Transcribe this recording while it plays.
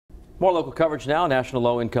More local coverage now. National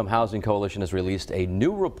Low-Income Housing Coalition has released a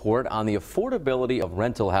new report on the affordability of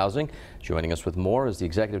rental housing. Joining us with more is the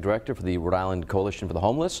Executive Director for the Rhode Island Coalition for the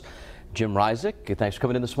Homeless, Jim Ryczek. Thanks for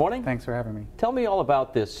coming in this morning. Thanks for having me. Tell me all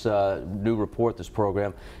about this new report, this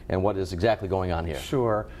program, and what is exactly going on here.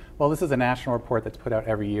 Sure. Well, this is a national report that's put out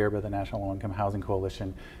every year by the National Low-Income Housing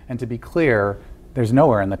Coalition. And to be clear, there's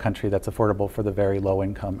nowhere in the country that's affordable for the very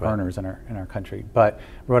low-income earners in our country. But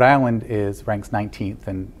Rhode Island ranks 19th,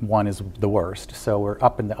 and 1 is the worst. So we're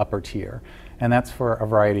up in the upper tier. And that's for a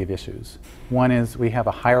variety of issues. One is we have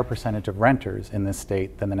a higher percentage of renters in this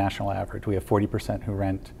state than the national average. We have 40% who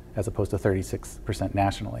rent as opposed to 36%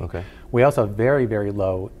 nationally. Okay. We also have very, very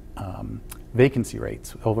low vacancy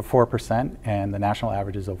rates, over 4%, and the national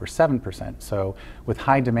average is over 7%. So with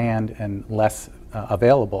high demand and less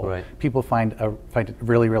available, people find it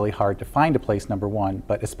really, really hard to find a place, number one,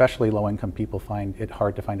 but especially low-income people find it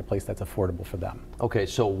hard to find a place that's affordable for them. Okay,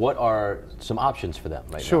 so what are some options for them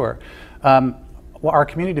right now? Sure. Well, our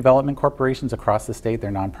community development corporations across the state,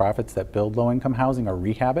 they're nonprofits that build low-income housing or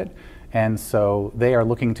rehab it, and so they are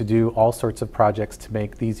looking to do all sorts of projects to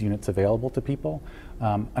make these units available to people.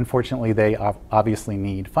 Unfortunately, they obviously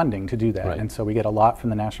need funding to do that, and so we get a lot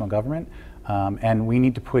from the national government, and we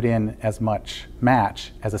need to put in as much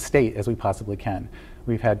match as a state as we possibly can.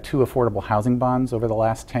 We've had 2 affordable housing bonds over the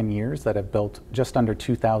last 10 years that have built just under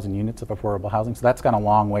 2,000 units of affordable housing, so that's gone a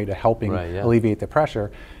long way to helping alleviate the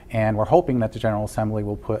pressure. And we're hoping that the General Assembly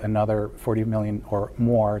will put another $40 million or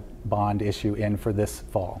more bond issue in for this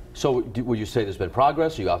fall. So would you say there's been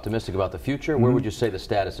progress? Are you optimistic about the future? Where would you say the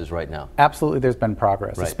status is right now? Absolutely, there's been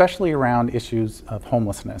progress, especially around issues of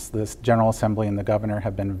homelessness. This General Assembly and the governor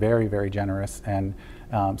have been very, very generous and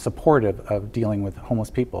supportive of dealing with homeless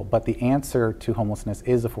people. But the answer to homelessness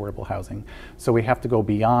is affordable housing. So we have to go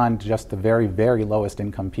beyond just the very, very lowest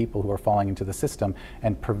income people who are falling into the system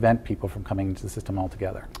and prevent people from coming into the system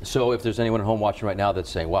altogether. So if there's anyone at home watching right now that's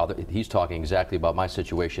saying, wow, he's talking exactly about my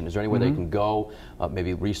situation, is there anywhere they can go,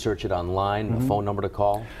 maybe research it online, a phone number to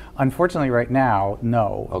call? Unfortunately, right now,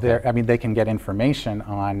 no. I mean, they can get information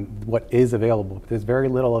on what is available, but there's very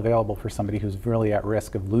little available for somebody who's really at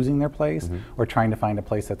risk of losing their place or trying to find a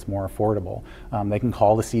place that's more affordable. They can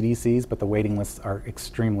call the CDCs, but the waiting lists are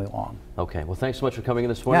extremely long. Okay, well, thanks so much for coming in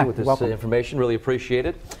this morning with this information. Really appreciate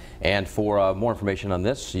it. And for more information on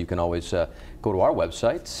this, you can always go to our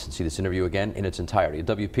website and see this interview again in its entirety at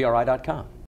WPRI.com.